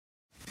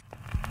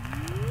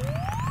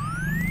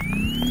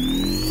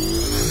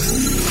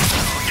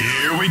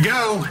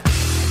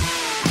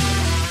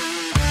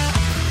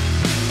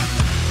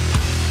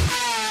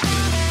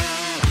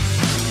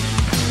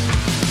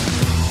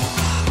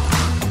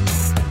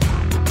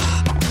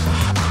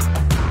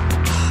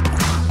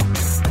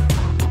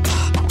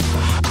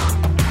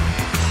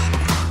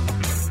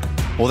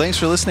Well, thanks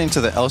for listening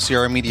to the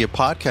LCR Media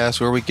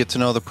Podcast, where we get to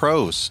know the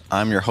pros.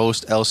 I'm your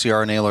host,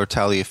 LCR Naylor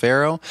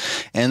Taliaferro,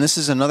 and this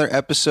is another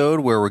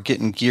episode where we're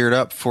getting geared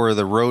up for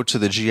the road to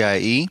the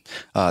GIE.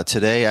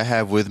 Today, I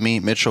have with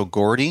me Mitchell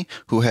Gordy,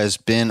 who has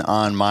been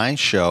on my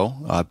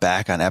show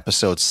back on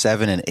episodes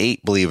 7 and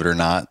 8, believe it or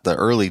not, the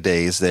early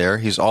days there.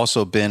 He's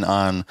also been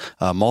on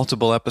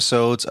multiple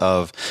episodes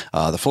of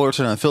the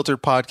Fullerton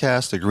Unfiltered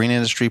podcast, the Green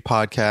Industry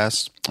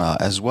podcast,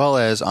 as well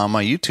as on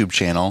my YouTube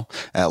channel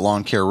at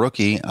Lawn Care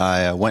Rookie.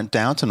 I went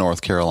down to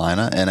North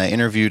Carolina and I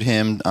interviewed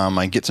him on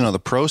my Get to Know the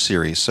Pro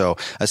series. So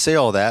I say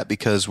all that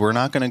because we're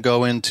not going to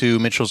go into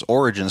Mitchell's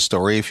origin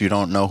story. If you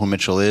don't know who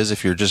Mitchell is,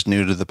 if you're just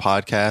new to the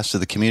podcast, to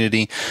the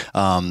community,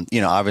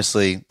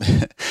 obviously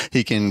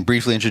he can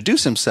briefly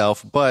introduce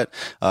himself, but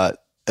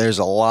there's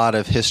a lot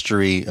of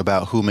history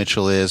about who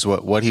Mitchell is,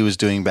 what he was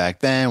doing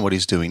back then, what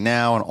he's doing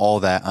now, and all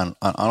that on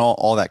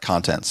all that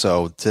content.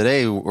 So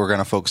today we're going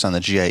to focus on the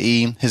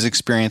GIE, his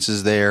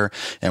experiences there,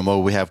 and what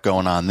we have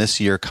going on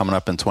this year coming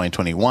up in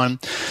 2021.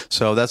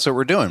 So that's what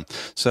we're doing.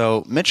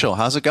 So Mitchell,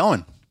 how's it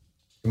going?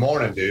 Good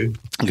morning, dude.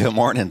 Good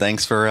morning.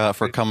 Thanks for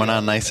coming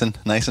on nice and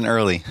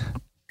early.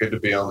 Good to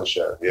be on the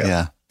show.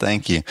 Yeah.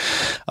 Thank you.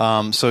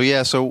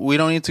 So we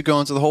don't need to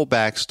go into the whole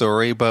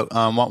backstory, but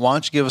why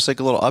don't you give us like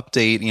a little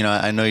update? You know,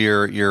 I know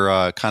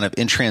you're kind of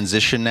in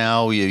transition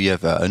now. You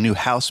have a new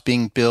house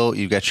being built.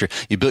 You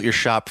built your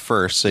shop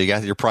first, so you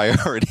got your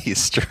priorities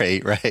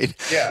straight, right?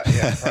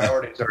 Yeah.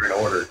 Priorities are in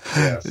order.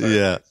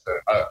 Yeah.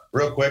 So,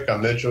 real quick,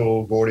 I'm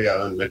Mitchell Gordy. I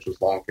own Mitchell's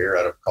Lawn Care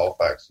out of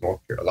Colfax, North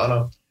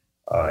Carolina.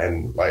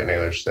 And like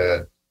Naylor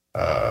said,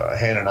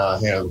 Hannah,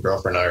 the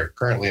girlfriend, and I are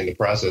currently in the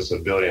process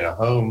of building a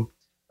home.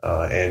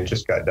 And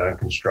just got done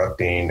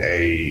constructing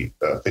a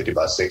 50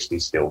 by 60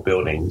 steel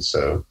building.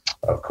 So,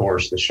 of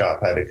course, the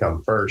shop had to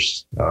come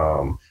first.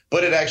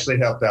 But it actually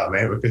helped out,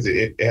 man, because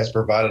it has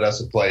provided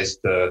us a place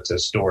to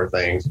store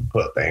things and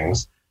put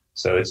things.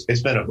 So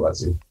it's been a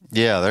blessing.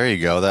 Yeah, there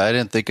you go. I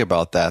didn't think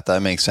about that.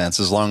 That makes sense.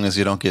 As long as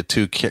you don't get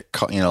too,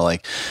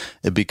 like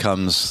it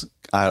becomes,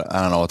 I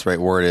don't know what the right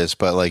word is,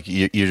 but like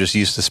you're just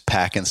used to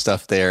packing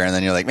stuff there. And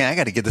then you're like, man, I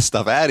got to get this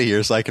stuff out of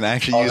here so I can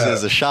actually use it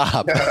as a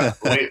shop.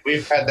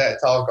 We've had that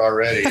talk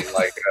already.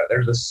 Like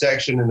there's a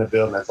section in the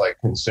building that's like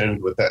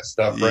consumed with that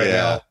stuff right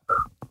now.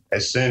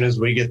 As soon as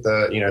we get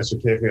the,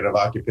 certificate of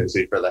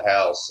occupancy for the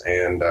house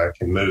and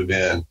can move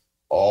in,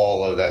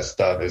 all of that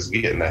stuff is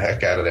getting the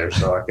heck out of there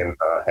so I can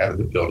have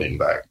the building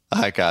back.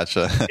 I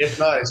gotcha. If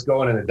not, it's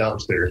going in a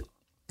dumpster.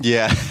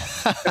 Yeah,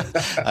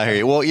 I hear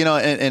you. Well,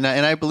 and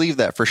I believe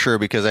that for sure,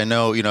 because I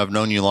know, I've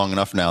known you long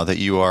enough now that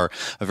you are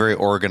a very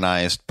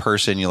organized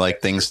person. You like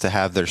things to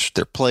have their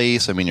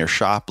place. I mean, your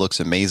shop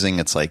looks amazing.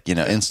 It's like,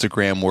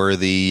 Instagram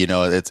worthy,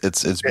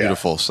 it's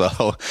beautiful.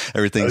 So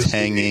everything's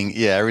hanging.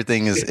 Yeah,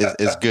 everything is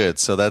good.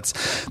 So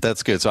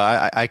that's good. So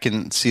I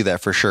can see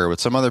that for sure.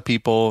 With some other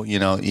people,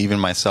 even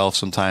myself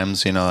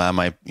sometimes, I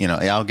might,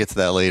 I'll get to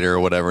that later or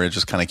whatever. It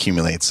just kind of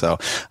accumulates. So,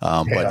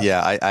 but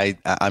yeah,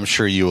 I'm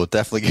sure you will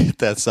definitely get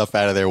that stuff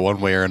out of there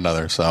one way or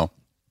another. So,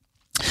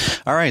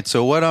 all right.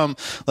 So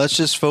let's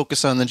just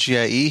focus on the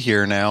GIE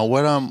here now.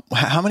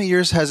 How many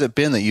years has it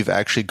been that you've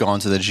actually gone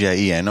to the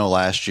GIE? I know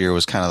last year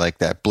was kind of like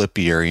that blip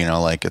year,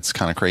 like it's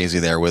kind of crazy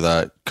there with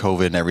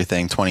COVID and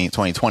everything,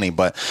 2020,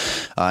 but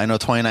I know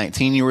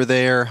 2019 you were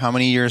there. How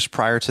many years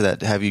prior to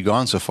that have you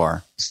gone so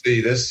far?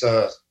 See, this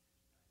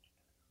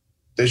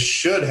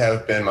should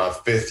have been my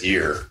 5th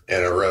year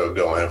in a row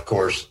going. Of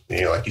course,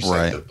 like you said,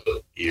 right. The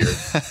blip year.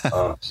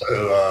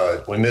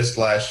 So we missed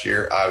last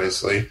year,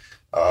 obviously.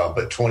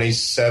 But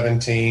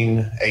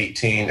 2017,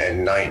 18,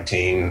 and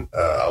 19,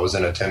 I was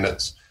in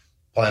attendance,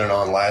 planning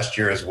on last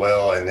year as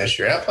well. And this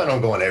year, I plan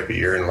on going every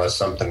year unless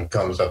something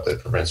comes up that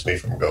prevents me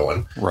from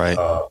going. Right.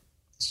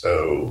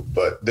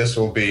 But this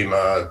will be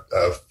my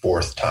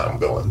 4th time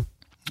going.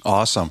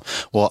 Awesome.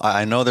 Well,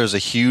 I know there's a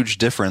huge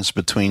difference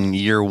between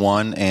year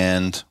one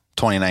and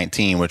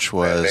 2019, which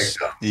was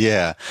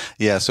yeah.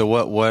 So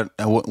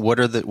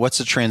what's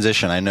the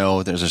transition? I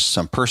know there's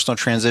some personal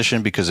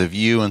transition because of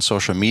you and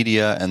social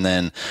media, and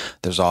then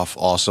there's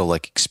also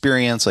like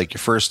experience, like your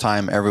first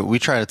time ever. We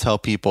try to tell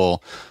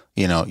people,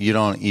 you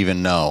don't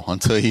even know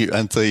until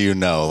you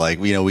know. Like,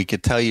 we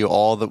could tell you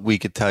all that we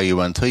could tell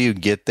you until you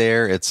get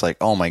there. It's like,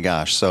 oh my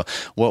gosh. So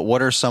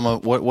what's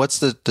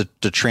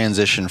the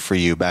transition for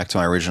you? Back to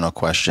my original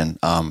question,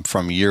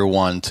 from year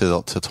one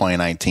to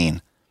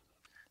 2019.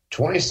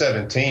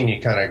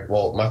 2017,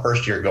 my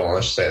first year going,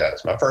 let's say that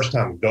it's my first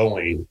time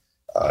going,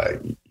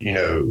 kind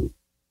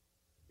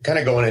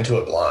of going into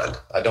it blind.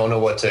 I don't know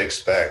what to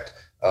expect.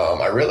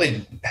 I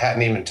really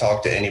hadn't even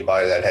talked to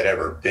anybody that had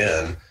ever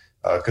been,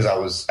 because I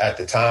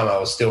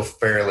was still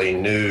fairly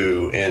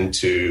new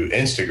into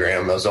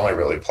Instagram. That was the only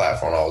really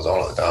platform I was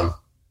on at the time.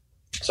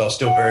 So I was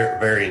still very,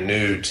 very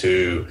new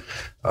to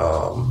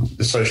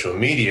the social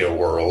media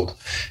world.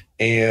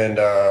 And,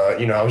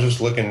 I was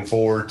just looking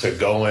forward to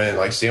going,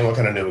 like seeing what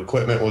kind of new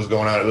equipment was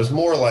going on. It was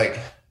more like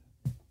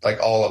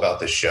all about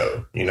the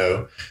show,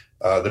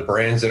 the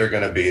brands that are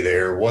going to be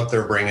there, what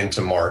they're bringing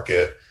to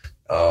market.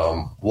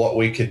 what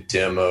we could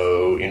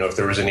demo, if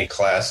there was any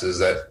classes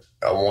that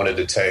I wanted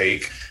to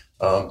take,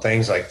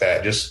 things like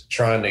that, just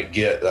trying to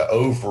get the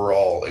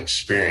overall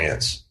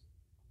experience.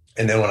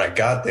 And then when I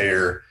got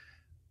there,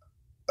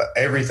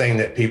 everything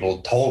that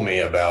people told me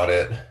about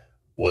it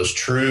was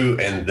true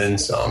and then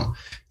some,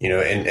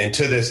 and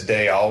to this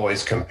day, I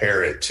always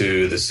compare it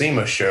to the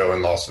SEMA show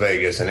in Las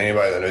Vegas. And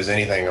anybody that knows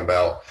anything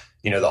about,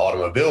 the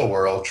automobile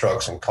world,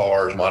 trucks and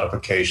cars,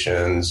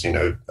 modifications,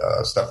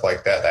 stuff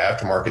like that, the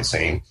aftermarket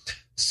scene,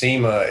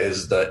 SEMA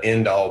is the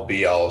end all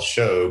be all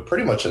show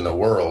pretty much in the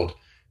world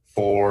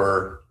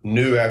for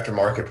new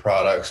aftermarket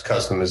products,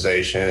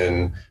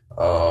 customization,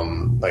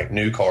 like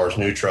new cars,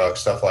 new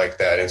trucks, stuff like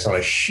that. And it's on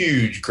a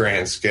huge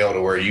grand scale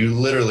to where you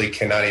literally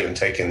cannot even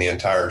take in the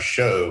entire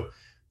show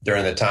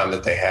during the time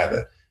that they have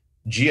it.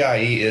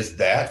 GIE is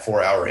that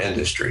for our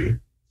industry.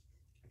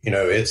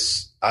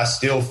 I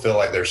still feel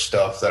like there's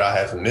stuff that I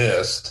have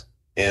missed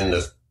in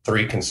the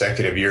 3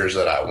 consecutive years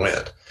that I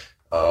went.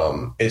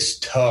 It's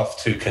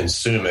tough to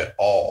consume it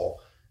all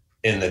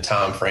in the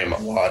time frame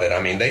allotted.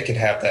 I mean, they could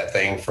have that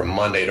thing from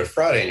Monday to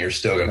Friday and you're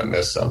still going to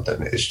miss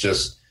something. It's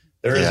just,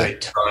 there is a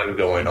ton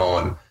going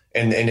on,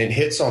 and it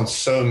hits on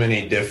so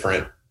many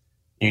different,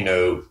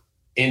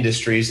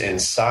 industries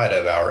inside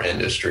of our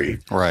industry,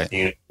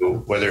 right?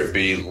 Whether it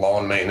be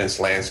lawn maintenance,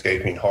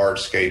 landscaping,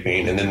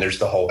 hardscaping, and then there's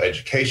the whole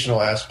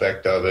educational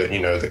aspect of it.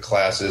 The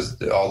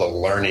classes, all the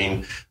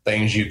learning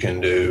things you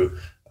can do.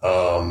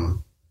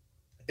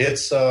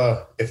 It's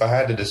if I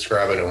had to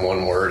describe it in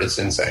one word, it's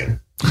insane.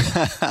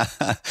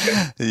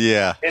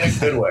 Yeah, in a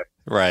good way,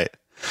 right?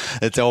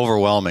 It's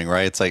overwhelming,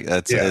 right? It's like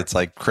it's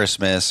like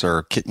Christmas,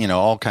 or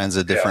all kinds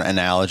of different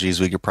analogies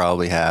we could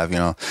probably have.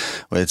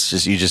 It's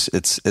just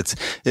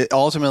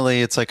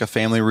ultimately it's like a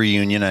family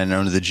reunion. I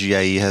know the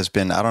GIE has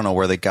been. I don't know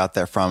where they got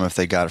that from. If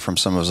they got it from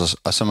some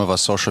of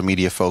us social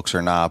media folks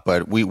or not,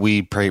 but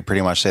we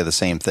pretty much say the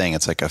same thing.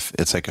 It's like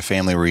a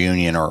family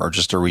reunion or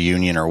just a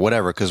reunion or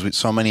whatever, because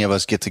so many of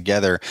us get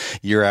together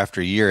year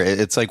after year.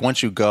 It's like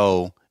once you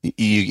go,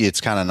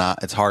 it's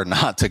hard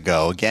not to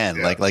go again.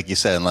 Yeah. Like you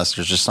said, unless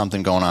there's just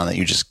something going on that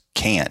you just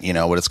can't,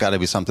 but it's got to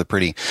be something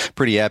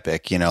pretty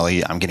epic.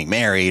 I'm getting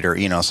married, or,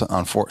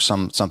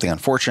 something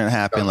unfortunate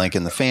happened, like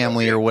in the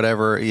family or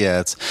whatever.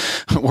 Yeah.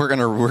 We're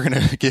going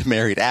to get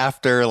married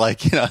after,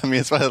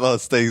 it's one of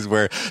those things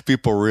where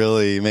people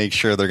really make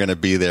sure they're going to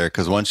be there.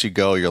 'Cause once you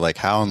go, you're like,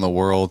 how in the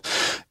world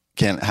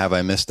have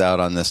I missed out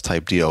on this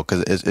type deal?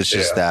 'Cause it's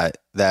just that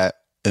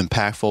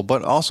impactful,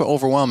 but also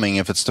overwhelming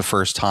if it's the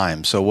first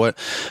time. So what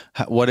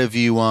have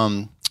you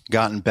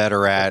gotten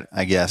better at,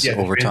 I guess,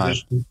 over time?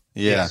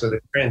 Yeah. So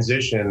the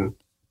transition,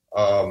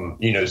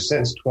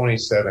 since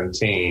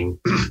 2017,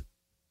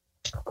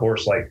 of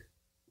course,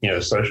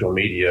 social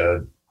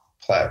media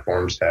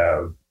platforms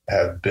have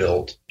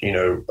built,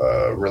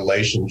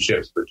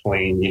 relationships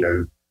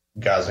between,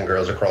 guys and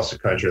girls across the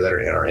country that are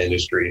in our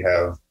industry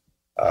have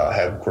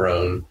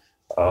grown.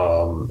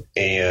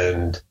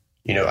 And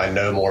I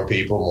know more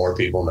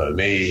people know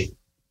me.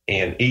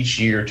 And each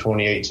year,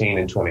 2018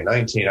 and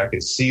 2019, I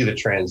could see the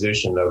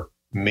transition of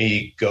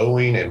me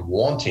going and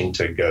wanting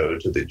to go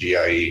to the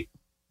GIE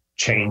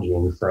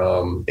changing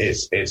from,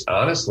 it's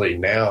honestly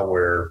now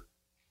where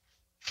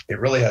it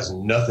really has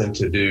nothing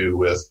to do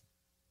with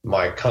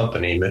my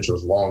company,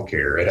 Mitchell's Lawn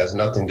Care. It has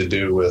nothing to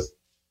do with,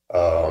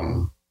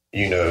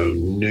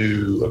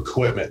 new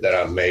equipment that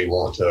I may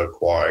want to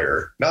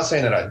acquire. Not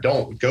saying that I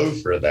don't go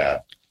for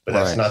that, but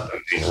that's not the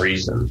main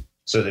reason.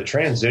 So the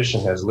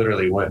transition has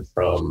literally went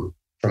from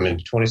in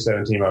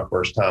 2017, my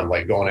first time,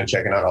 going and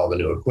checking out all the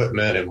new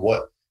equipment and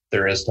what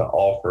there is to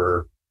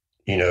offer,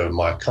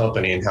 my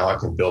company and how I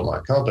can build my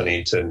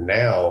company, to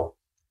now,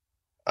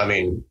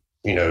 100%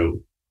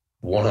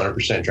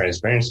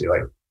 transparency.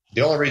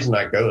 The only reason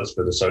I go is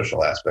for the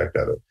social aspect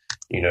of it,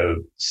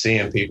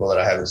 seeing people that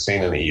I haven't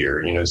seen in a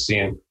year,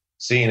 seeing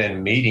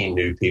and meeting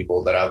new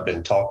people that I've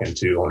been talking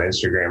to on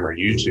Instagram or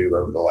YouTube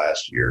over the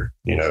last year,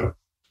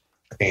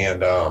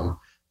 and,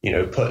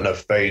 putting a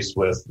face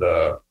with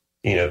the,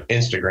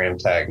 Instagram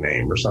tag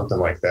name or something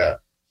like that.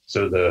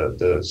 So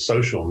the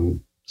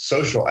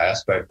social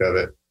aspect of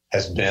it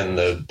has been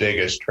the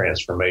biggest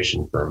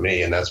transformation for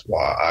me. And that's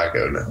why I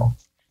go now.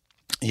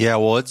 Yeah,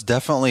 well, it's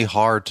definitely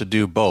hard to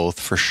do both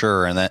for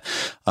sure. And that,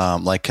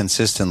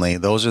 consistently,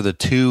 those are the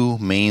two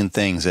main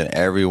things that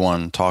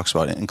everyone talks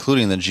about,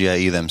 including the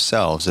GIE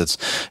themselves.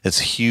 It's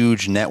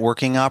huge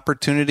networking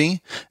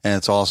opportunity, and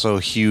it's also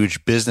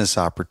huge business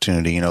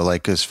opportunity,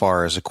 as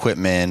far as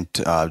equipment,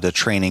 the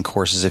training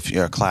courses,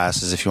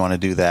 classes, if you want to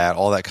do that,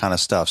 all that kind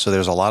of stuff. So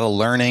there's a lot of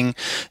learning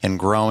and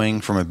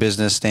growing from a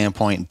business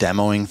standpoint,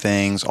 demoing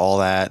things, all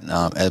that.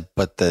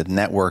 But the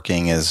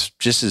networking is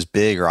just as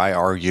big, or I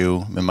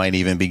argue it might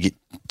even be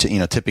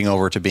tipping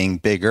over to being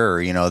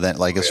bigger,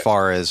 than as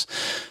far as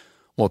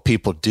what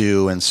people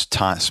do and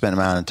spend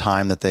amount of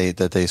time that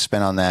they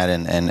spend on that,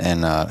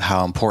 and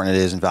how important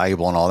it is and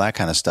valuable and all that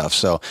kind of stuff.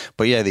 So,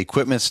 but yeah, the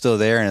equipment's still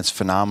there and it's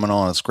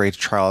phenomenal and it's great to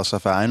try all this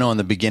stuff out. I know in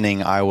the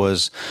beginning I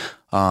was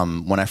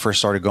when I first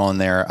started going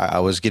there, I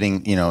was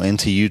getting,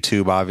 into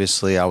YouTube.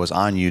 Obviously, I was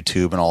on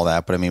YouTube and all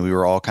that. But I mean, we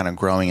were all kind of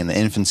growing in the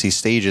infancy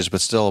stages,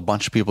 but still a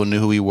bunch of people knew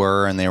who we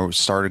were, and they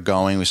started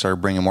going. We started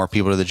bringing more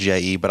people to the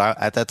GIE. But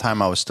at that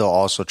time, I was still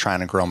also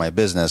trying to grow my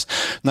business.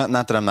 Not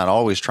that I'm not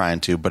always trying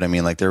to, but I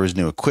mean, like, there was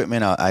new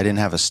equipment. I didn't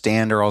have a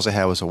stander. All I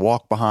had was a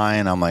walk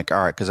behind. I'm like, all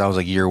right, because I was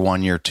like year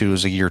 1, year 2. It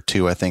was like year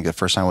 2, I think, the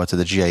first time I went to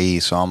the GIE.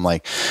 So I'm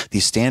like,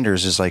 these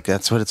standers is like,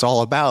 that's what it's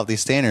all about,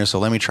 these standers. So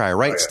let me try a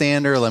right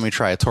stander. Let me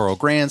try a Toro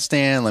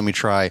grandstand. Let me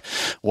try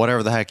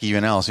whatever the heck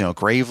even else,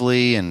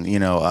 Gravely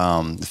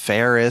and,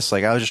 Ferris.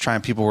 Like, I was just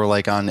trying, people were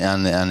like on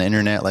the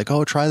internet, like,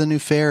 oh, try the new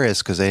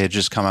Ferris, because they had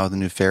just come out with the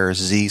new Ferris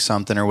Z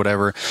something or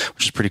whatever,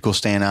 which is pretty cool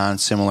stand on,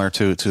 similar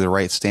to the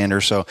right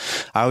stander. So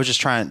I was just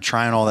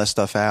trying all that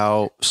stuff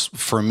out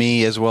for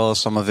me, as well as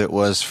some of it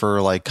was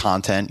for like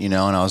content, and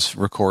I was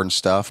recording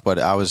stuff, but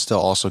I was still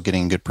also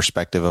getting a good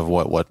perspective of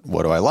what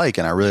do I like.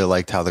 And I really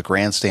liked how the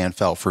grandstand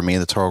felt for me,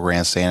 the Toro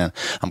grandstand.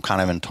 I'm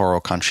kind of in Toro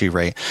country,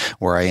 right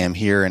where I am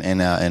here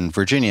in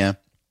Virginia.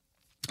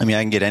 I mean,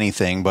 I can get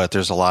anything, but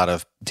there's a lot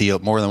of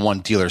more than one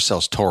dealer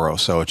sells Toro,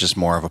 so it's just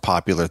more of a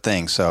popular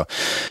thing. So,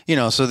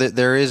 so that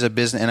there is a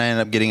business, and I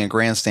ended up getting a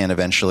grandstand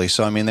eventually.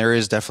 So, I mean, there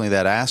is definitely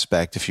that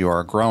aspect if you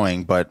are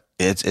growing, but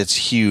it's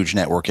huge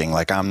networking.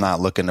 Like, I'm not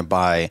looking to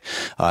buy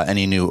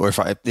any new, or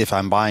if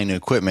I'm buying new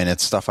equipment,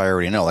 it's stuff I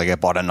already know. Like, I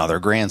bought another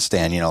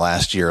grandstand,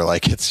 last year.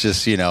 Like, it's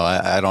just,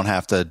 I don't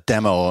have to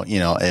demo,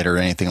 it or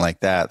anything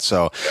like that.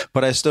 So,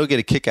 but I still get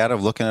a kick out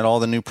of looking at all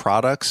the new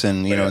products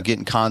and,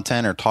 getting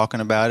content or talking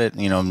about it,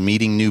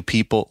 meeting new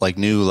people, like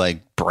new,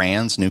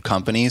 brands, new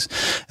companies,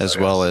 as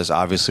well as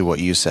obviously what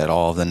you said,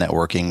 all of the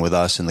networking with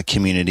us in the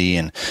community.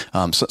 And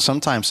so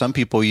sometimes some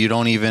people you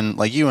don't even,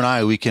 like you and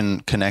I, we can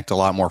connect a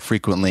lot more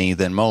frequently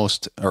than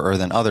most or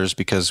than others,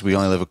 because we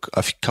only live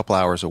a couple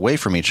hours away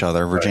from each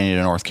other, Virginia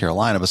to North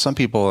Carolina. But some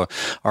people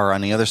are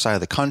on the other side of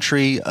the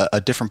country,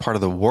 a different part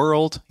of the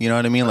world. You know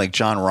what I mean? Like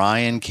John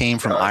Ryan came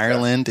from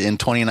Ireland in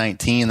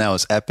 2019. That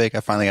was epic.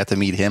 I finally got to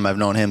meet him. I've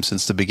known him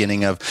since the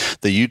beginning of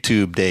the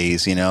YouTube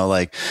days,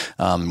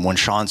 when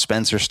Sean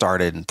Spencer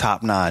started, and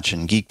Top Notch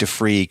and Geek to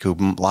Freak, who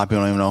a lot of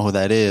people don't even know who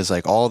that is.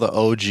 Like, all the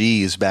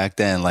OGs back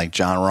then, like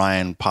John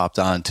Ryan popped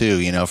on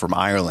too, from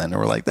Ireland.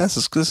 And we're like, who's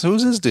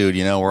this dude?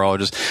 We're all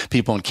just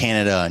people in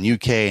Canada and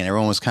UK, and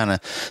everyone was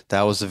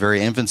that was the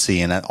very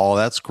infancy, and all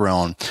that's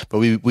grown. But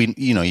we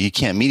you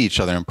can't meet each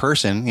other in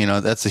person.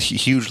 That's a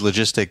huge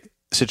logistic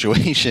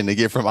situation to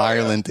get from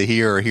Ireland to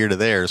here or here to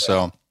there.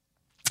 So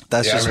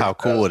that's just how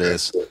cool it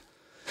is.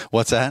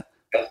 What's that?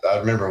 I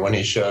remember when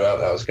he showed up,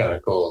 that was kind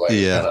of cool. Like,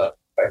 yeah.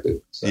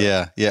 So.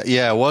 Yeah.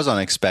 It was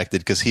unexpected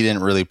because he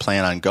didn't really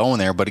plan on going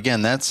there. But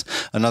again, that's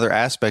another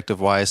aspect of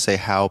why I say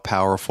how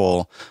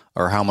powerful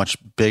or how much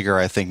bigger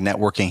I think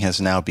networking has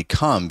now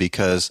become,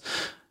 because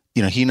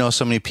he knows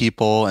so many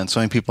people and so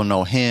many people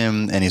know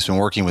him, and he's been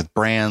working with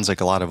brands like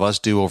a lot of us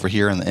do over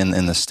here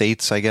in the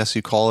States, I guess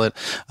you call it,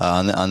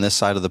 on this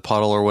side of the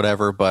puddle or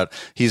whatever. But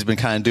he's been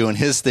kind of doing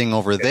his thing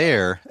over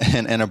there,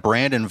 and a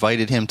brand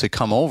invited him to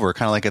come over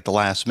kind of like at the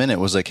last minute,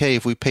 was like, hey,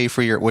 if we pay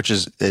for which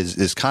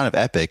is kind of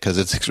epic, because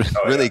it's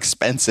really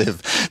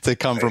expensive to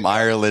come from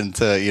Ireland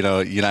to,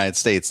 United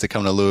States, to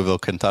come to Louisville,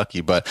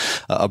 Kentucky. But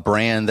a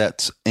brand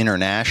that's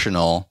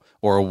international,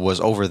 or was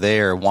over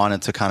there,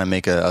 wanted to kind of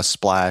make a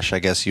splash, I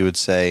guess you would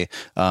say.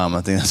 I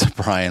think that's a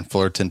Brian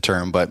Fullerton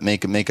term, but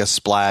make a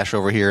splash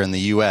over here in the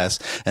U.S.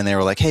 And they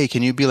were like, hey,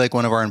 can you be like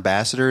one of our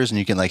ambassadors, and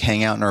you can like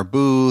hang out in our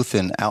booth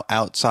and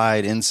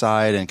outside,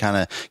 inside, and kind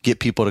of get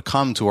people to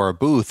come to our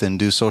booth and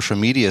do social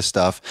media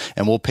stuff,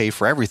 and we'll pay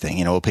for everything.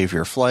 We'll pay for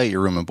your flight,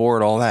 your room and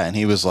board, all that. And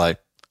he was like,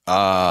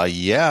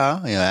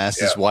 yeah, asked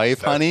his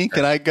wife, honey,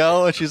 can I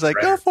go? And she's like,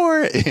 go for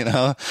it,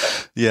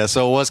 Yeah,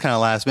 so it was kind of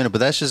last minute, but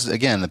that's just,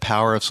 again, the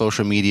power of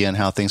social media and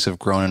how things have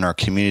grown in our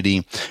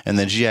community. And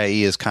the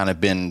GIE has kind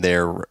of been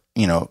there,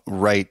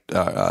 right,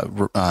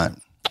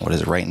 what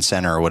is it, right and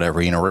center or whatever,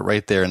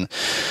 right there in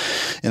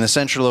the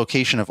central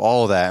location of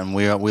all of that. And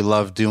we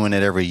love doing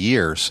it every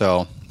year.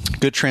 So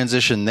good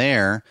transition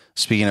there.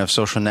 Speaking of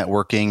social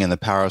networking and the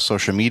power of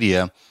social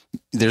media,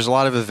 there's a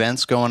lot of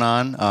events going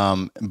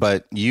on,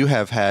 but you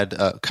have had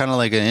kind of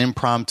like an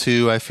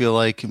impromptu, I feel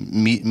like,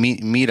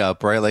 meet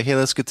up, right? Like, hey,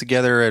 let's get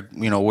together at,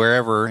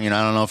 wherever, I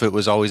don't know if it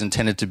was always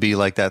intended to be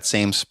like that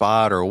same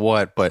spot or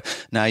what, but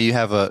now you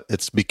have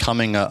it's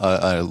becoming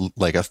a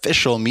like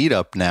official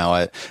meetup now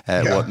at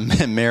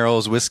what,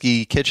 Merrill's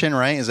Whiskey Kitchen,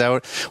 right? Is that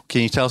what,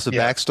 can you tell us the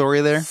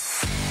backstory there?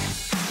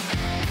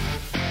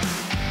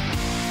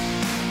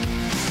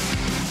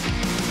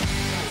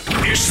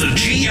 It's the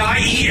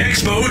GIE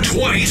Expo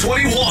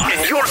 2021.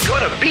 And you're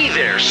going to be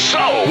there, so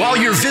while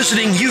you're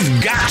visiting,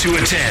 you've got to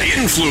attend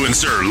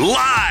Influencer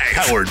Live,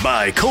 powered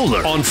by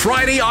Kohler, on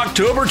Friday,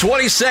 October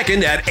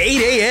 22nd at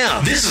 8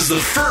 a.m. This is the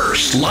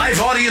first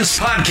live audience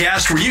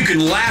podcast where you can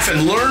laugh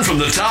and learn from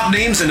the top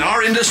names in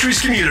our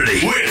industry's community,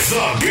 with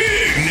the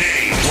big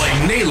names like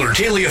Naylor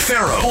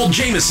Taliaferro, Paul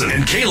Jameson,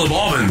 and Caleb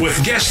Alvin,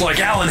 with guests like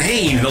Alan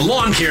Hain, the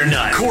Lawn Care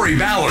Nut, Corey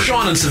Ballard,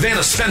 Sean and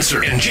Savannah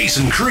Spencer, and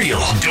Jason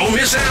Creel. Don't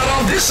miss out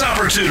on this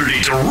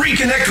opportunity to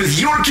reconnect with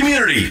your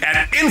community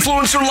at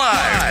Influencer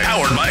Live,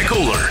 powered by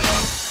Kohler.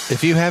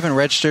 If you haven't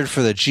registered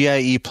for the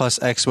GIE Plus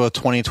Expo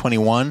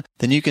 2021,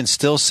 then you can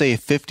still save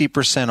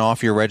 50%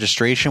 off your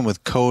registration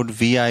with code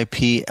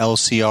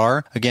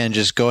VIPLCR. Again,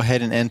 just go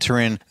ahead and enter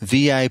in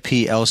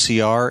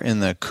VIPLCR in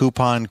the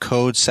coupon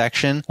code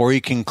section, or you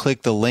can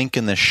click the link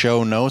in the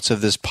show notes of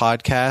this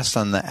podcast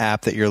on the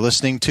app that you're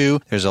listening to.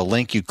 There's a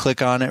link, you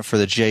click on it for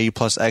the GIE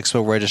Plus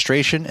Expo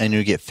registration, and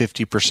you get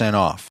 50%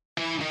 off.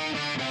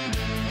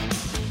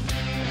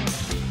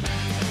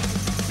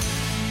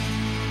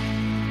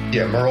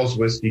 Yeah, Merle's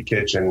Whiskey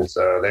Kitchens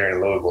there in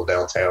Louisville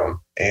downtown.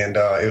 And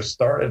it was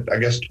started, I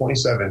guess,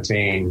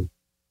 2017,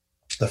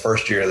 the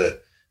first year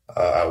that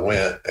I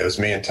went. It was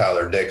me and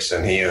Tyler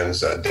Dixon. He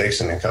owns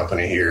Dixon and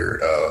Company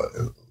here,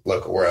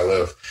 local where I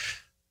live.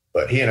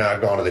 But he and I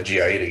have gone to the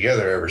GIE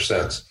together ever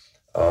since.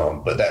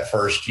 But that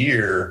first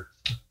year,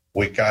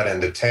 we got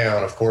into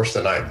town, of course,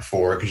 the night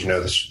before, because, you know,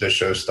 the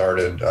show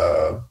started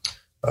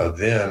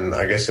then.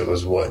 I guess it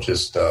was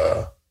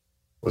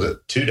was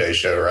it 2-day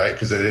show, right?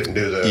 Because they didn't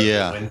do the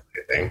Wednesday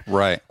thing.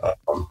 Right.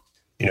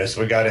 You know,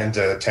 so we got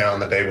into town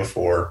the day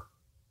before.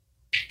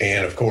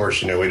 And of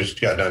course, you know, we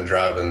just got done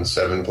driving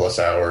 7+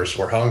 hours.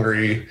 We're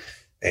hungry.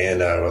 And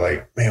we're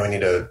like, man, we need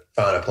to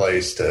find a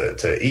place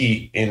to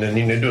eat. And then,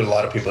 you know, do what a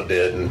lot of people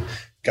did, and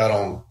got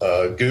on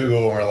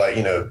Google, and we're like,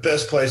 you know,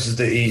 best places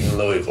to eat in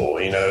Louisville,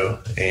 you know.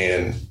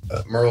 And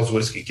Merle's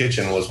Whiskey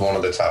Kitchen was one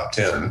of the top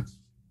 10.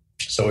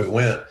 So we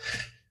went.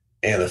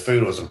 And the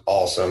food was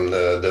awesome.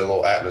 The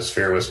little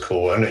atmosphere was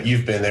cool. And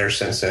you've been there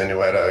since then.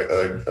 We had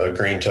a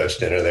Green Touch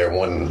dinner there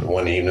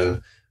one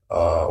evening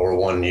or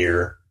 1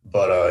 year.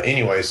 But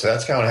anyway, so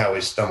that's kind of how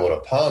we stumbled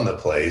upon the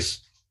place.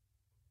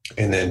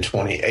 And then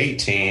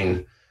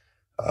 2018,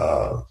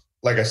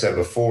 like I said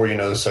before, you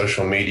know, the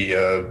social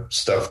media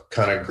stuff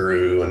kind of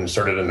grew and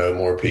started to know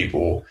more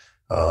people.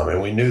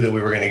 And we knew that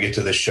we were going to get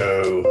to the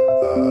show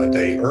a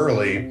day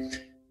early.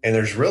 And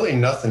there's really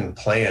nothing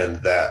planned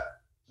that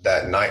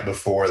night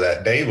before,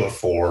 that day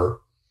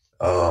before.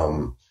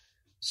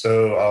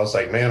 So I was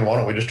like, man, why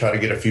don't we just try to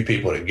get a few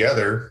people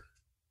together,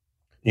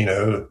 you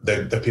know,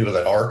 the people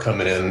that are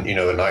coming in, you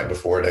know, the night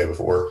before, day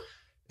before,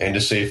 and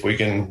just see if we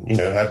can, you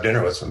know, have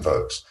dinner with some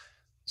folks.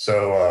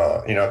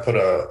 So, you know, I put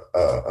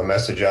a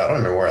message out. I don't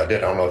remember where I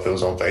did. I don't know if it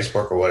was on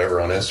Facebook or whatever,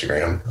 on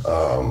Instagram,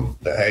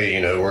 that, hey, you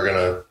know, we're going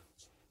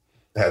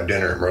to have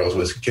dinner at Merle's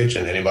Whiskey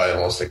Kitchen. Anybody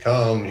that wants to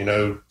come, you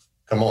know,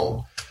 come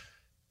on.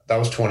 That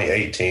was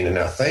 2018. And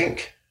I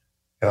think,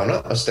 if I'm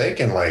not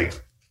mistaken,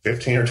 like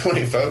 15 or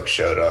 20 folks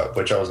showed up,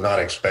 which I was not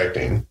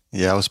expecting.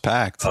 Yeah, it was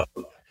packed.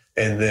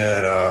 And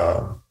then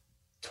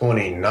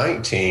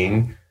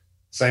 2019,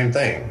 same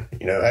thing.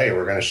 You know, hey,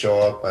 we're going to show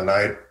up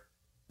a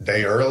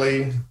day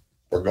early.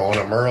 We're going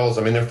to Merle's.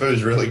 I mean, their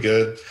food's really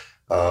good.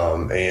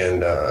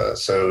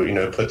 So, you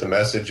know, put the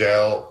message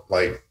out,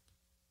 like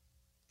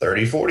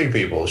 30, 40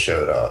 people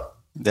showed up.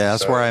 Yeah,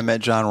 that's where I met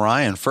John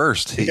Ryan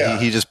first. He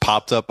just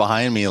popped up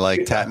behind me,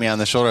 like tapped me on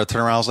the shoulder. I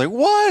turned around, I was like,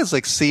 what? It's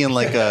like seeing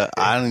like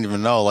I don't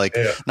even know, like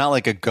not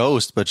like a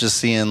ghost, but just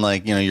seeing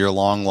like, you know, your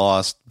long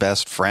lost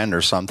best friend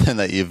or something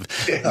that you've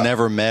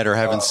never met or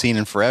haven't seen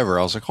in forever.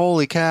 I was like,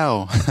 holy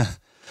cow.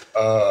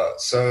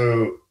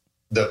 So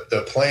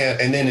the plan,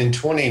 and then in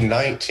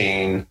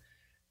 2019,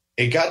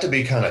 it got to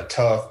be kind of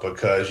tough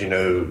because, you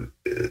know,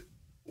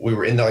 we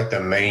were in like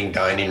the main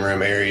dining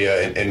room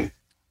area, and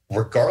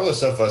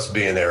regardless of us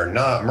being there or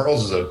not,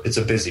 Merle's it's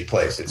a busy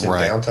place. It's in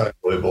downtown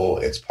Louisville.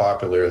 It's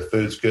popular. The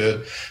food's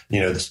good. You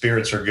know, the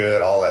spirits are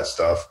good, all that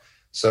stuff.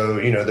 So,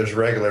 you know, there's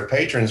regular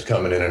patrons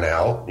coming in and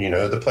out. You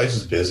know, the place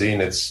is busy,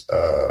 and it's,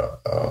 I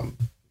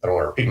don't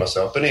want to repeat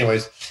myself, but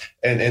anyways,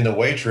 and the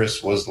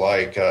waitress was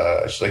like,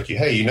 she's like,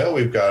 hey, you know,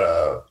 we've got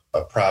a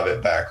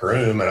private back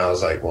room. And I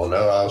was like, well,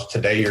 no, I was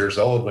today years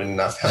old when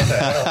I found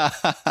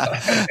that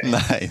out.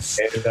 Nice.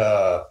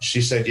 And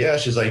she said, yeah,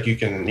 she's like, you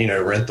can, you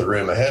know, rent the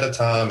room ahead of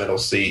time. It'll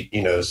seat,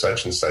 you know,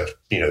 such and such,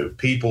 you know,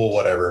 people,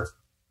 whatever.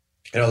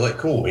 And I was like,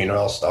 cool, you know,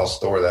 I'll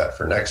store that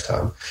for next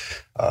time.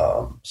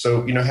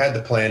 So, you know, had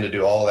the plan to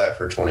do all that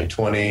for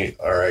 2020.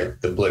 All right,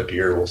 the blip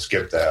year, we'll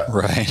skip that.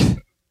 Right.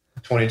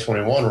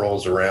 2021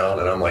 rolls around,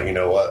 and I'm like, you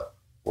know what?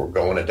 We're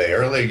going a day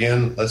early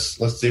again. Let's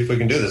see if we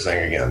can do this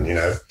thing again, you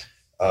know.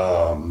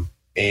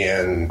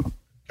 And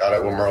got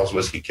it with Merle's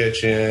Whiskey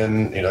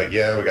Kitchen, you know,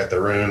 yeah, we got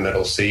the room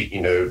that'll seat, you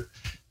know,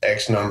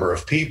 X number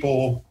of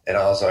people. And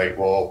I was like,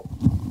 well,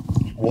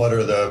 what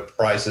are the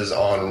prices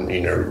on, you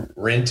know,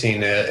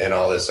 renting it and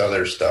all this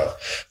other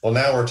stuff? Well,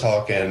 now we're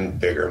talking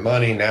bigger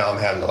money. Now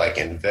I'm having to like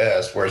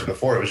invest. Whereas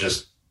before it was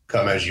just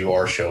come as you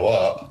are, show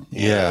up.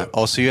 Yeah.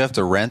 Oh, so you have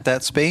to rent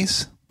that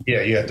space?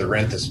 Yeah. You have to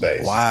rent the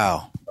space.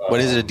 Wow. What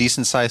is it? A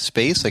decent sized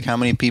space? Like how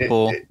many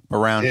people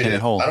around can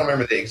it hold? I don't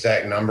remember the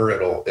exact number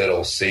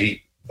it'll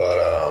seat, but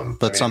I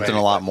mean, something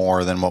a lot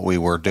more than what we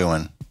were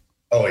doing.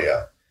 Oh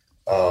yeah.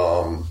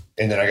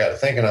 And then I got to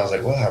thinking, I was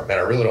like, well, man,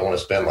 I really don't want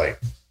to spend like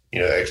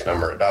X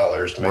number of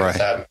dollars to make Right.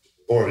 this happen.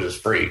 Or it was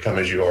just free, come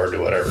as you are,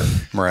 do whatever.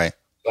 Right.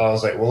 So I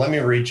was like, well, let me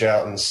reach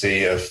out and see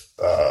if,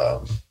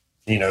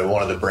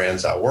 one of the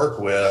brands I work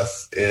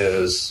with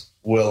is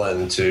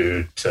willing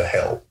to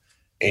help.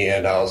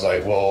 And I was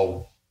like,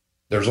 well,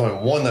 there's only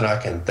one that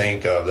I can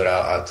think of that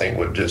I think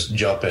would just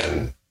jump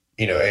in,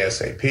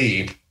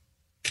 ASAP.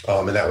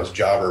 And that was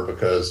Jobber,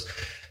 because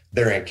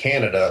they're in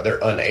Canada. They're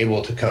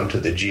unable to come to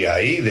the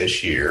GIE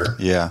this year.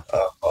 Yeah.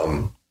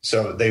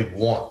 So they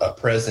want a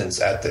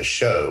presence at the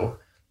show,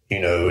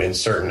 in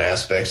certain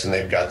aspects. And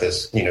they've got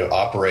this,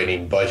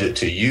 operating budget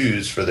to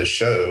use for the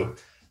show.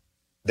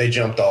 They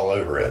jumped all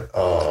over it.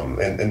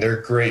 And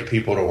they're great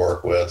people to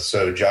work with.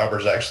 So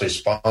Jobber's actually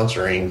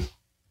sponsoring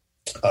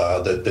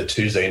the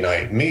Tuesday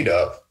night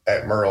meetup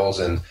at Merle's,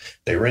 and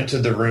they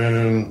rented the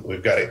room.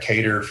 We've got it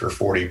catered for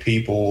 40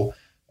 people.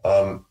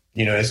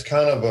 It's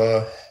kind of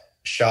a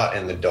shot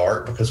in the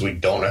dark because we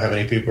don't know how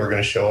many people are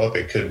going to show up.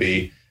 It could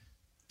be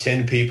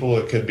 10 people.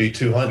 It could be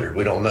 200.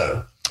 We don't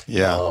know.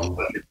 Yeah.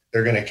 But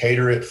they're going to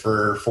cater it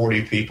for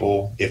 40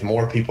 people. If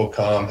more people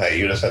come, hey,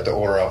 you just have to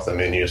order off the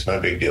menu. It's no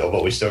big deal,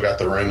 but we still got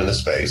the room and the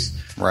space.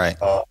 Right.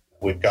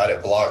 We've got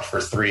it blocked for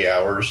 3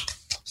 hours.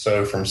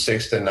 So from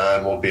 6 to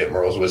 9, we'll be at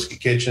Merle's Whiskey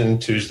Kitchen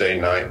Tuesday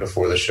night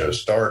before the show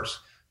starts.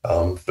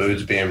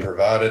 Food's being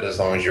provided as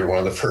long as you're one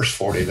of the first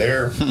 40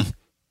 there.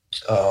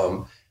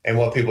 And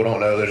what people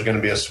don't know, there's going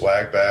to be a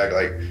swag bag.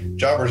 Like,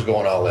 Jobber's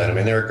going all in. I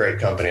mean, they're a great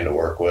company to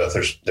work with.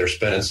 They're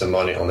spending some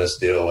money on this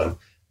deal. And,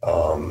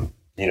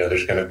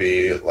 there's going to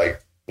be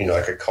like a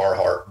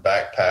Carhartt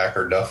backpack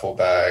or duffel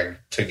bag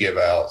to give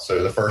out.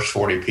 So the first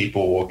 40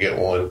 people will get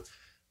one.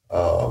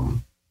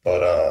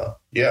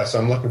 So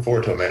I'm looking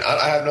forward to it, man.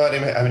 I have no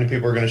idea how many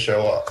people are going to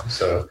show up.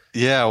 So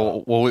yeah,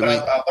 well,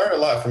 I learned a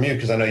lot from you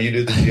because I know you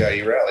did the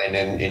GIE rally,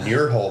 and in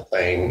your whole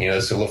thing,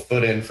 it's a little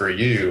foot in for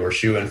you or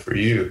shoe in for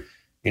you.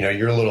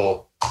 Your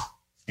little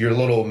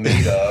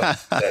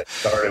meetup that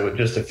started with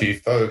just a few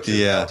folks.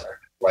 Yeah.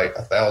 Like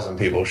 1,000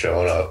 people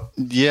showing up.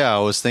 Yeah, I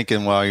was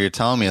thinking while you're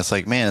telling me, it's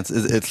like, man,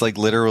 it's like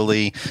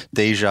literally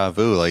deja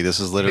vu. Like, this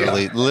is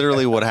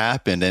literally what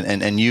happened.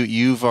 And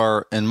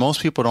and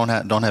most people don't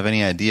have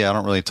any idea. I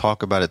don't really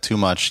talk about it too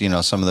much.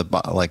 Some of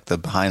the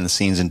behind the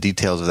scenes and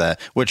details of that,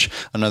 which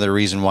another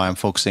reason why I'm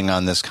focusing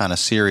on this kind of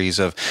series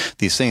of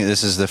these things.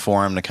 This is the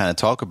forum to kind of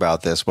talk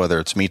about this, whether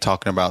it's me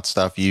talking about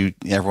stuff,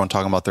 everyone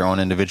talking about their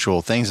own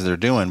individual things that they're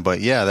doing. But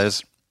yeah,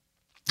 there's,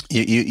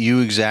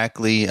 You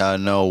exactly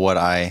know what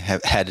I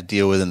have had to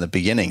deal with in the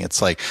beginning.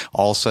 It's like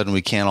all of a sudden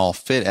we can't all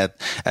fit at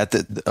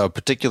a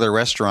particular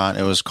restaurant.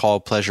 It was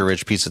called Pleasure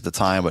Ridge Pizza at the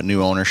time, but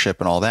new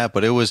ownership and all that.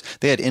 But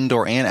they had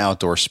indoor and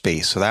outdoor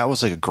space, so that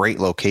was like a great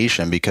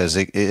location because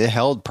it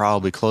held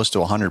probably close to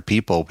 100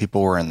 people.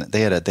 People were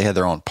they had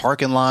their own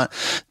parking lot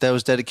that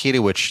was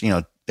dedicated, which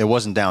it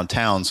wasn't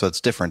downtown, so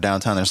it's different.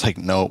 Downtown, there's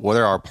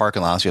there are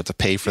parking lots. You have to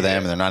pay for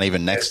them, and they're not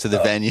even next to the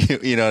venue.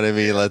 You know what I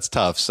mean? That's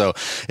tough. So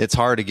it's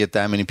hard to get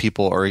that many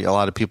people or a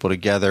lot of people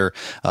together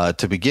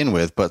to begin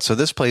with. But so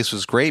this place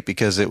was great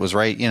because it was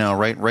right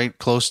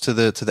close to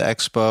the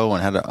expo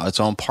and had its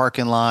own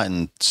parking lot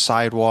and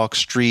sidewalk,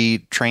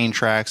 street, train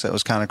tracks. That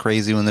was kind of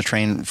crazy when the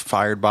train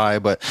fired by.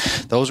 But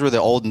those were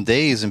the olden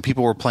days, and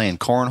people were playing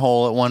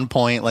cornhole at one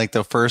point, like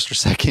the first or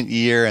second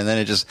year, and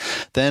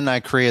then I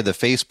created the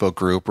Facebook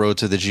group, Road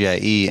to the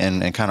GIE,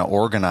 and kind of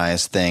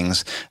organized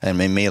things and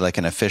made like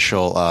an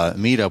official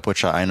meetup,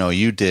 which I know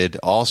you did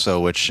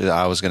also, which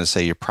I was going to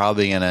say you're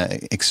probably going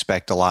to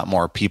expect a lot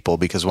more people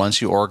because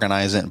once you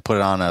organize it and put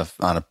it on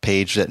a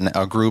page,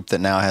 a group that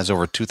now has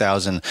over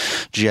 2,000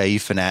 GIE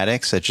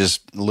fanatics that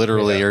just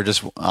literally are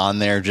just on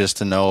there just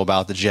to know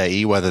about the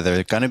GIE, whether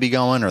they're going to be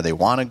going or they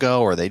want to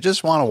go or they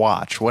just want to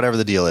watch, whatever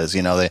the deal is,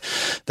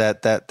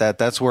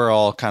 that's where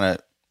all kind of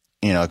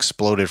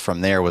exploded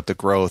from there with the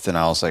growth. And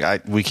I was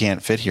like, we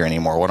can't fit here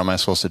anymore. What am I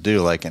supposed to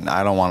do? And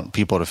I don't want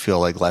people to feel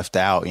like left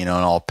out, and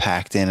all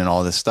packed in and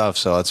all this stuff.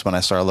 So that's when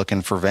I started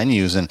looking for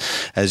venues. And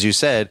as you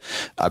said,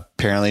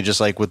 apparently just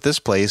like with this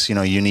place, you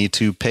need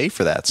to pay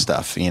for that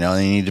stuff, you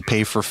need to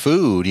pay for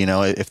food,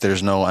 if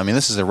there's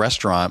this is a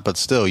restaurant, but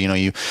still,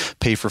 you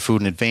pay for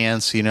food in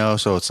advance,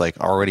 so it's like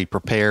already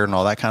prepared and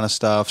all that kind of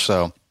stuff.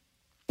 So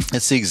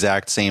it's the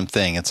exact same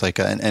thing. It's like,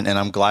 and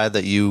I'm glad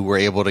that you were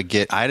able to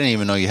I didn't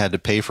even know you had to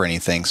pay for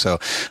anything. So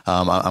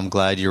I'm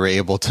glad you were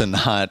able to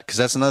not, because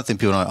that's another thing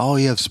people don't, oh,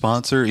 you have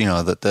sponsor,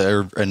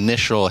 the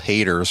initial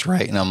haters,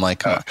 right? And I'm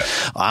like,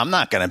 I'm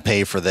not going to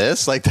pay for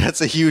this. Like,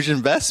 that's a huge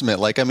investment.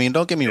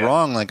 Don't get me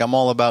wrong. I'm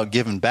all about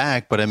giving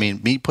back, but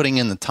me putting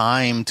in the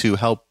time to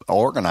help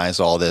organize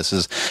all this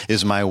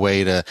is my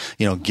way to,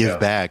 give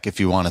back,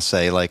 if you want to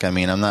say.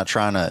 I'm not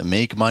trying to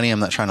make money. I'm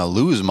not trying to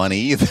lose money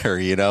either,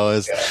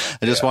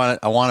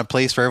 I want a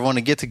place for everyone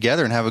to get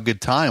together and have a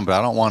good time, but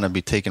I don't want to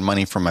be taking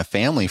money from my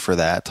family for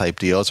that type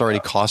deal. It's already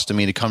costing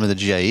me to come to the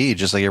GIE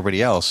just like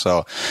everybody else.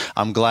 So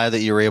I'm glad that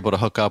you were able to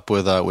hook up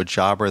with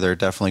Jobber. They're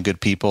definitely good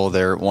people.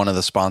 They're one of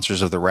the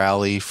sponsors of the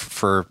rally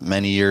for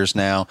many years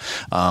now.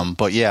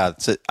 But yeah,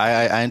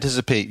 I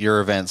anticipate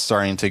your event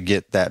starting to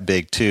get that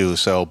big too.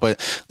 So,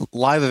 but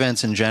live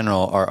events in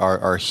general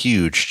are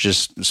huge,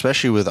 just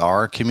especially with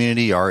our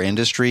community, our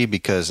industry,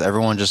 because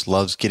everyone just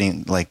loves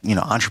getting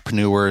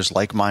entrepreneurs,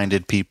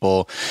 like-minded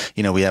people.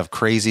 We have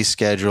crazy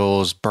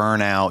schedules,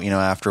 burnout,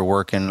 after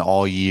working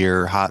all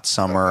year, hot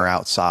summer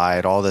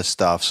outside, all this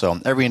stuff. So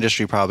every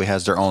industry probably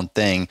has their own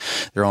thing,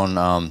 their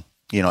own,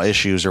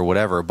 issues or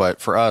whatever. But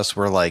for us,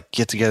 we're like,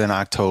 get together in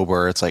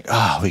October. It's like,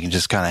 we can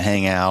just kind of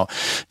hang out,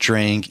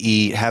 drink,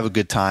 eat, have a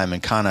good time,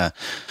 and kind of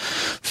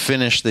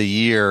finish the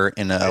year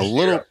in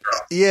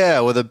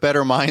with a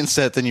better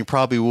mindset than you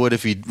probably would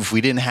if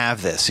we didn't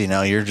have this.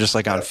 You're just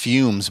like on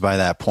fumes by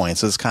that point.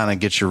 So this kind of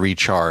gets you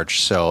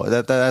recharged. So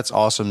that's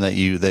awesome that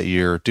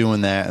you're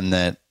doing that, and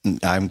that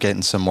I'm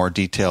getting some more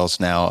details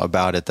now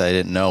about it that I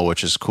didn't know,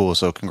 which is cool.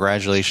 So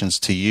congratulations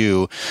to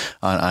you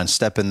on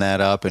stepping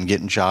that up and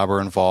getting Jobber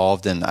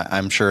involved. And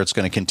I'm sure it's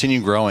going to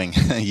continue growing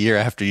year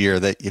after year.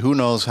 That who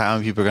knows how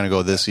many people are going to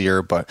go this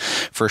year, but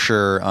for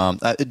sure,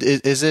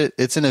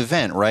 it's an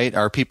event, right?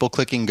 Are people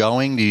clicking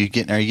going? Are you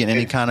getting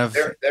any kind of?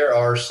 There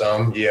are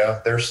some,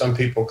 yeah. There's some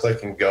people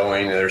clicking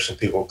going, and there's some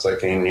people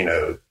clicking,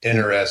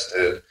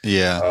 interested.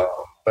 Yeah.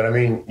 But I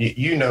mean,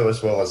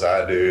 as well as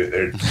I do,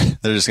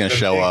 they're just going to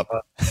show up.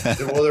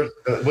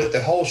 With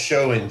the whole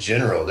show in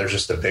general, there's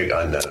just a big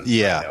unknown.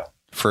 Yeah, right now.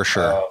 For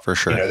sure.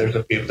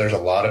 There's a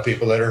lot of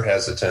people that are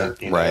hesitant.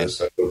 Right.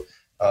 So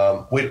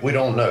we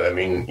don't know. I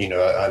mean,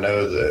 I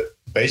know that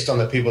based on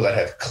the people that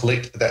have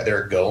clicked that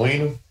they're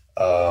going,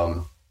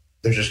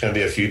 there's just going to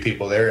be a few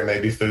people there, and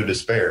maybe food to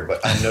spare.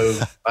 But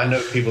I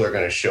know people are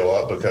going to show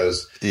up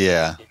because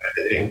they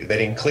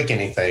didn't click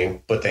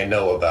anything, but they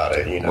know about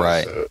it.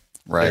 Right. So,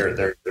 right.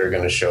 They're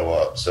going to show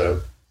up.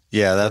 So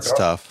yeah, that's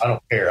tough. I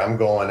don't care. I'm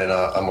going, and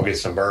I'm going to get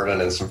some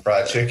bourbon and some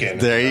fried chicken.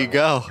 There you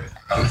go.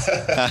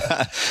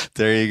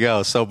 There you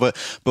go. So, but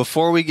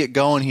before we get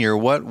going here,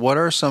 what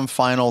are some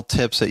final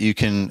tips that you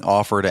can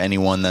offer to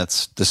anyone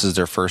this is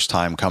their first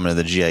time coming to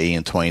the GIE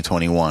in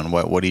 2021?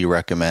 What do you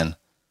recommend?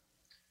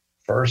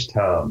 First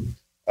time,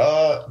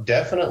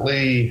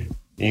 definitely.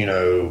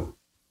 You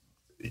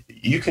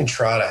can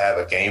try to have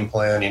a game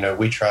plan.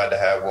 We tried to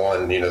have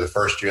one. The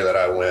first year that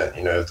I went,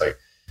 it's like.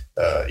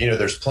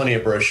 There's plenty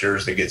of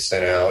brochures that get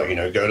sent out,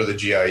 go to the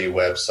GIE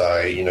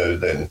website,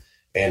 then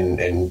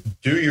and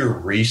do your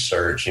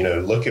research,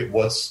 look at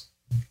what's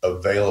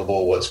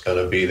available, what's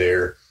going to be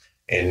there,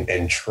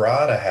 and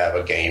try to have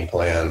a game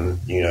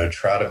plan,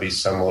 try to be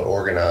somewhat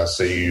organized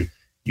so you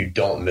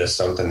don't miss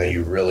something that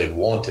you really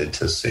wanted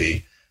to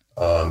see,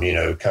 kind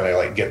of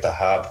like get the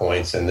high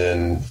points and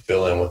then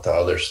fill in with the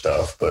other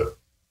stuff. But,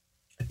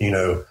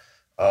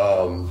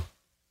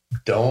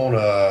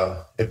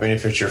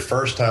 if it's your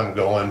first time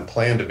going,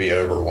 plan to be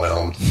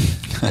overwhelmed.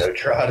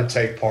 Try to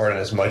take part in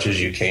as much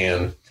as you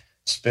can.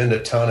 Spend a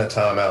ton of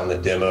time out in the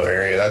demo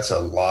area. That's a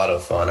lot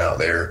of fun out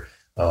there.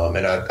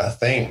 And I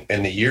think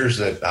in the years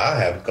that I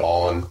have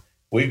gone,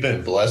 we've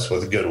been blessed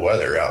with good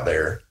weather out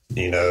there.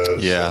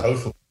 So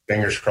hopefully,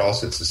 fingers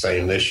crossed, it's the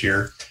same this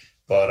year.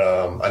 But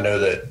I know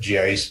that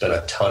GIE spent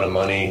a ton of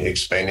money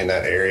expanding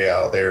that area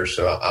out there.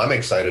 So I'm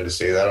excited to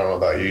see that. I don't know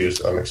about you.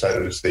 So I'm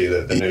excited to see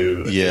the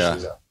new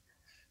additions out.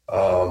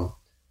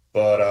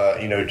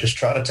 Just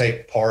try to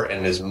take part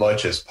in as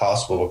much as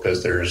possible,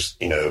 because there's,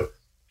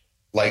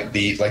 like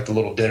the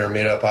little dinner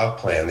meetup I've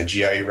planned, the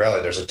GIE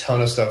rally, there's a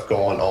ton of stuff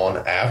going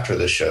on after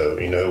the show,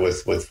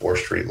 with 4th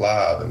Street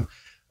Live and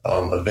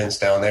events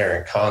down there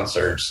and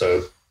concerts.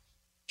 So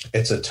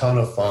it's a ton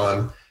of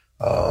fun.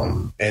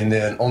 And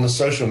then on the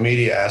social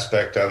media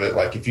aspect of it,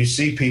 like if you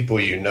see people,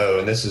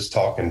 and this is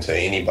talking to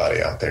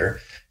anybody out there,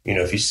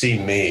 if you see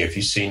me, if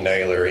you see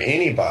Naylor,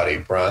 anybody,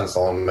 Brian's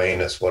Lawn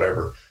Maintenance,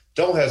 whatever,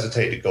 don't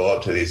hesitate to go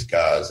up to these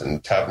guys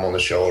and tap them on the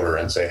shoulder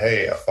and say,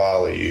 hey, I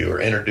follow you, or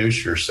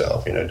introduce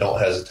yourself. Don't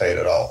hesitate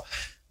at all.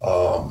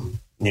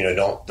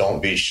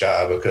 Don't be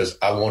shy, because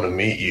I want to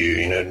meet you.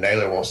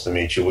 Naylor wants to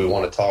meet you. We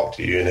want to talk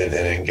to you and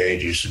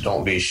engage you. So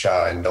don't be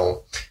shy, and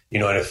don't,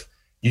 and if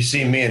you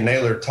see me and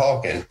Naylor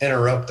talking,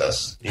 interrupt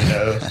us,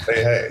 say,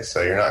 hey,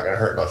 so you're not going to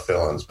hurt my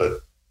feelings, but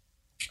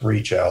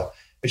reach out.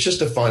 It's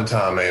just a fun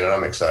time, man, and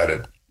I'm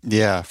excited.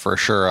 Yeah, for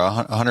sure.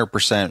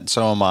 100%.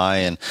 So am I.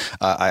 And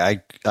I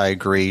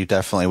agree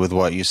definitely with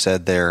what you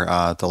said there.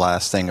 The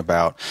last thing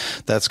about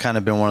that's kind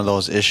of been one of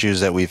those issues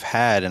that we've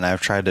had. And I've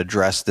tried to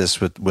address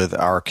this with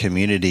our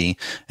community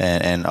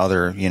and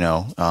other,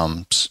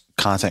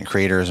 content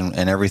creators and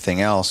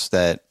everything else,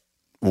 that,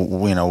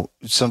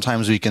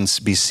 sometimes we can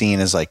be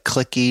seen as like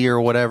cliquey or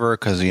whatever,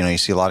 because, you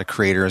see a lot of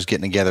creators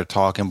getting together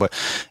talking. But,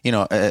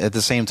 at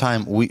the same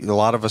time, a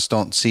lot of us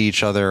don't see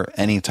each other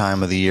any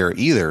time of the year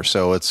either.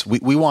 So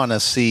we want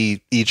to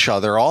see each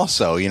other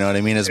also, you know what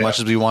I mean? As much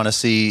as we want to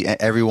see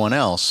everyone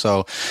else.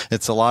 So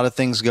it's a lot of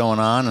things going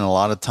on, and a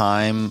lot of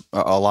time,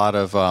 not a lot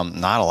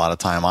of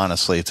time,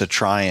 honestly, to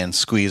try and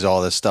squeeze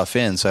all this stuff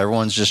in. So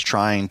everyone's just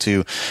trying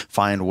to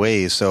find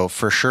ways. So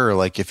for sure,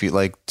 like if you,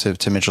 like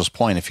to Mitchell's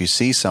point, if you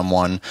see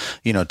someone,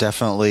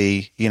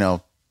 definitely,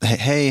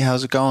 hey,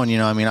 how's it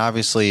going? I mean,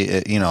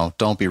 obviously,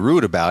 don't be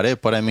rude about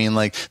it. But I mean,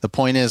 like, the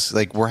point is,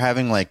 like, we're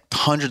having like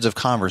hundreds of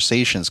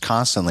conversations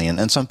constantly.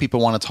 And some people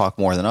want to talk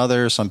more than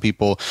others. Some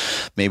people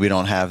maybe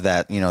don't have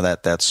that,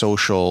 that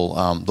social,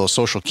 those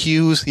social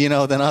cues,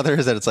 than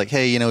others, that it's like,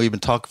 hey, we've been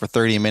talking for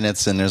 30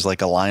 minutes and there's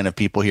like a line of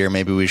people here.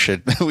 Maybe we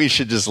should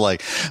just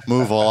like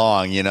move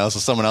along, so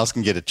someone else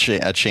can get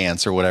a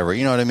chance or whatever.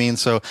 You know what I mean?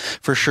 So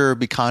for sure,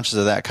 be conscious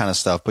of that kind of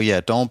stuff. But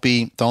yeah, don't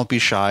be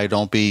shy.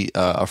 Don't be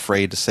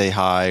afraid to say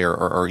hi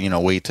or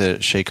wait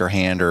to shake her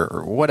hand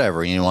or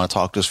whatever. You want to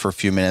talk to us for a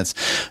few minutes.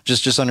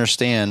 Just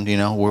understand,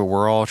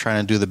 we're all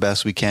trying to do the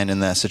best we can in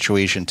that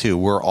situation too.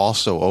 We're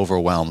also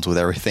overwhelmed with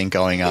everything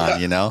going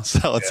on,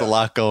 so it's a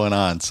lot going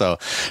on. So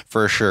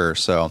for sure.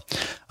 So,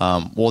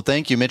 well,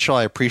 thank you, Mitchell.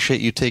 I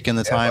appreciate you taking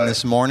the time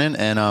this morning.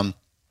 And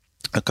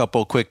a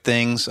couple of quick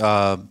things.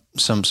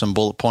 Some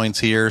bullet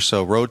points here.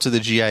 So Road to the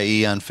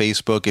GIE on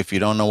Facebook. If you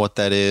don't know what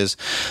that is,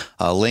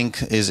 a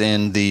link is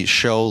in the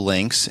show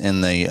links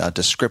in the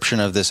description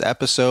of this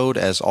episode.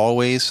 As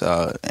always,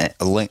 a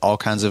link, all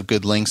kinds of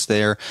good links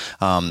there.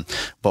 But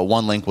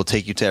one link will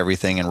take you to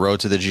everything, and Road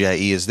to the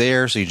GIE is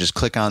there. So you just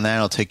click on that.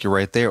 It'll take you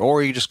right there.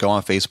 Or you just go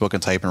on Facebook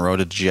and type in Road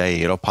to the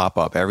GIE. It'll pop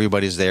up.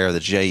 Everybody's there. The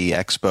GIE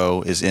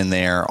Expo is in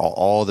there.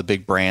 All the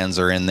big brands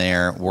are in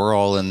there. We're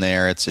all in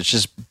there. It's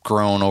just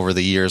grown over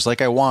the years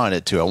like I wanted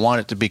it to. I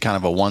want it to be kind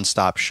of a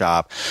one-stop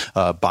shop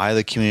by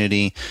the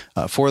community,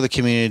 for the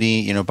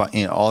community,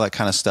 all that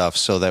kind of stuff,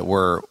 so that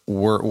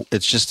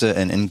it's just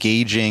an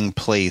engaging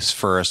place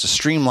for us to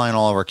streamline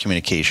all of our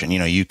communication.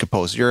 You could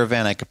post your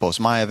event, I could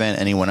post my event,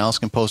 anyone else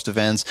can post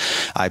events.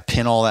 I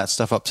pin all that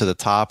stuff up to the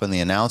top in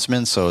the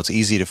announcements, so it's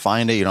easy to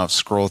find it. You don't have to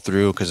scroll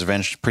through, because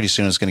eventually, pretty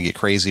soon, it's going to get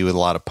crazy with a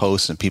lot of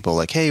posts and people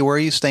like, hey, where are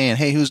you staying?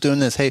 Hey, who's doing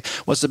this? Hey,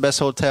 what's the best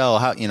hotel?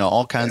 How,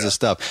 all kinds of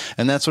stuff.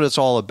 And that's what it's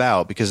all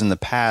about, because in the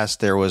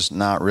past, there was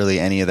not really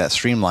any of that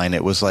streamline.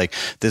 It was like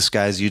this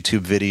guy's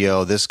YouTube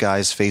video, this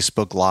guy's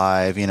Facebook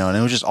Live, and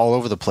it was just all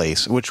over the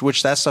place,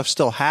 which that stuff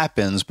still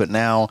happens. But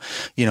now,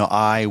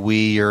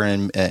 you're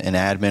an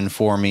admin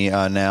for me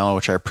now,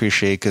 which I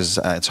appreciate, because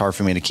it's hard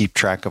for me to keep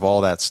track of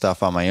all that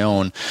stuff on my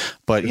own.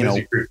 But,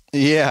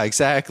 yeah,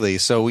 exactly.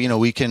 So,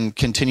 we can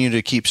continue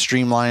to keep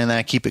streamlining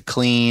that, keep it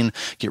clean,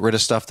 get rid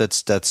of stuff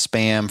that's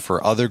spam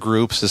for other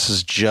groups. This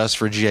is just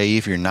for GIE.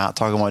 If you're not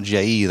talking about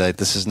GIE, like,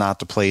 this is not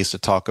the place to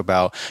talk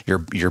about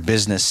your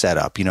business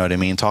setup. You know what I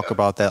mean? Talk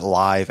about that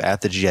live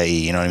at the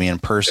GIE, in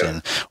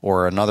person,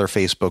 or another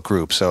Facebook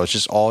group. So it's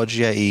just all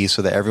GIE,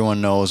 so that everyone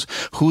knows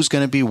who's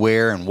going to be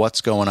where and what's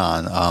going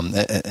on,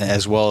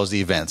 as well as the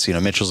events.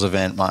 Mitchell's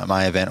event,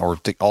 my event, or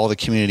all the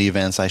community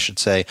events, I should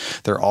say,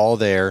 they're all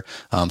there.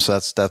 So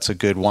that's a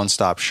good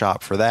one-stop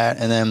shop for that.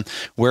 And then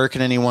where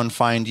can anyone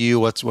find you?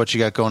 What you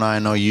got going on? I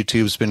know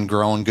YouTube's been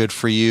growing good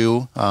for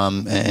you,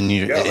 and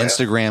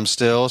Instagram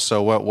still.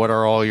 So what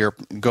are all your?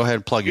 Go ahead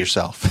and plug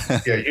yourself.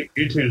 Yeah,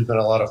 YouTube's been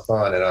a lot of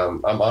fun, and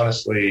I'm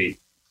honestly,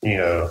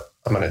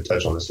 I'm going to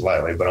touch on this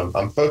lightly, but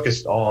I'm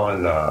focused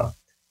on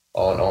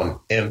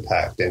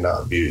impact and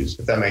not views,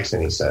 if that makes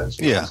any sense.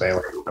 You know what I'm saying?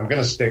 Like, I'm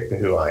going to stick to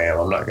who I am.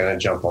 I'm not going to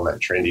jump on that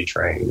trendy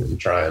train and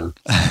try and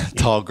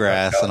tall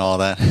grass and all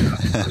that.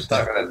 I'm just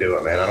not going to do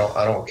it, man.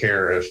 I don't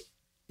care if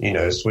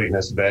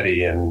Sweetness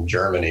Betty in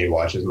Germany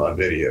watches my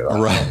video.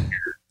 Right. I don't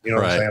care. You know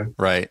what I'm saying?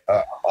 Right.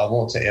 I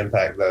want to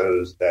impact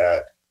those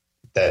that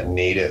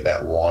need it,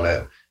 that want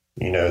it.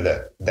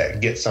 That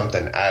get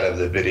something out of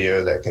the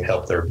video that can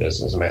help their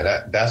business, man.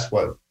 That's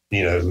what,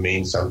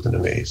 means something to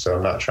me. So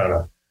I'm not trying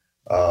to,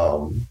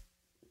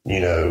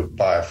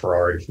 buy a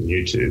Ferrari from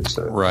YouTube.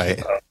 So right. I'm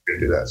not going to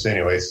do that. So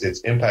anyways,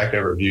 it's impact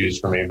over views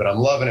for me, but I'm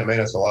loving it,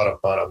 man. It's a lot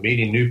of fun. I'm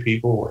meeting new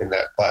people in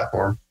that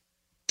platform.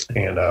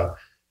 And,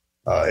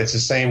 it's the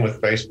same with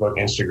Facebook,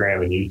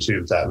 Instagram, and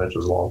YouTube. It's at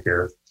Mitchell's Lawn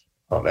Care,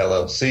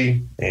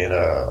 LLC. And,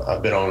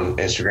 I've been on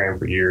Instagram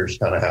for years,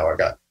 kind of how I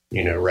got,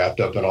 wrapped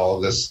up in all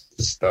of this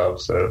stuff.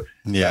 So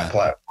that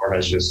platform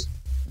has just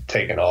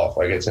taken off.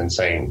 Like, it's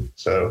insane.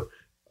 So,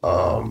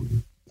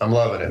 I'm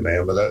loving it,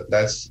 man. But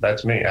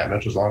that's me at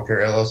Mitchell's Lawn Care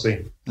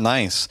LLC.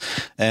 Nice.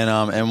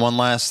 And one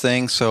last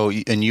thing. So,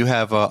 and you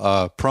have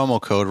a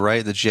promo code,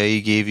 right? The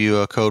GIE gave you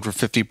a code for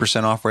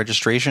 50% off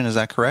registration. Is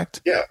that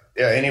correct? Yeah.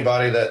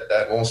 Anybody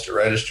that wants to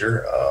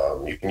register,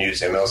 you can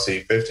use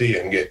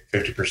MLC50 and get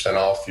 50%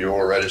 off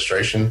your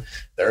registration.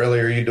 The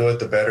earlier you do it,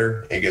 the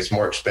better. It gets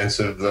more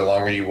expensive the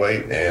longer you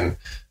wait. And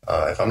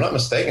if I'm not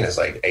mistaken, it's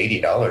like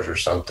 $80 or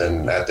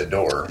something at the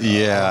door.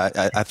 Yeah,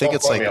 I think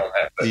it's like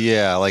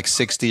like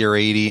 60 or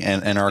 80,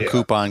 and our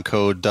coupon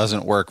code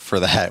doesn't work for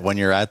that. When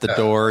you're at the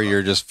door,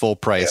 you're just full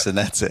price, and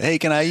that's it. Hey,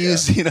 can I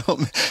use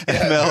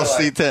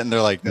MLC 10? And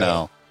they're like,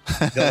 no.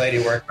 The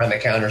lady working on the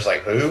counter is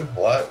like, who?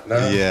 What? No.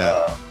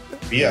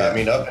 I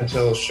mean, up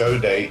until show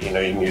date, you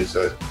can use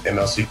the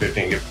MLC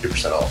 50 and get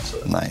 50% off. So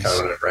nice. Kind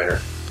of a no-brainer.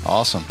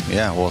 Awesome.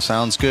 Yeah. Well,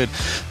 sounds good.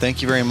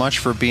 Thank you very much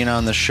for being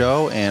on the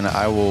show. And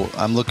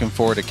I'm looking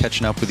forward to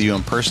catching up with you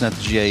in person at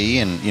the GIE.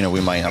 And,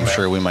 I'm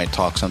sure we might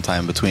talk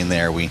sometime between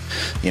there. We,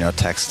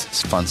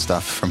 text fun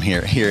stuff from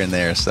here and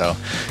there. So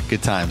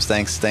good times.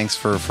 Thanks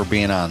for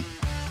being on.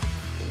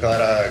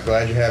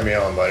 Glad you had me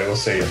on, buddy. We'll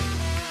see you.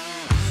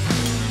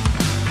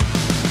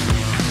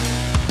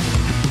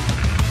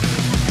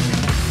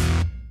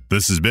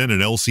 This has been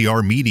an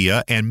LCR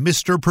Media and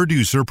Mr.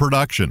 Producer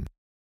production.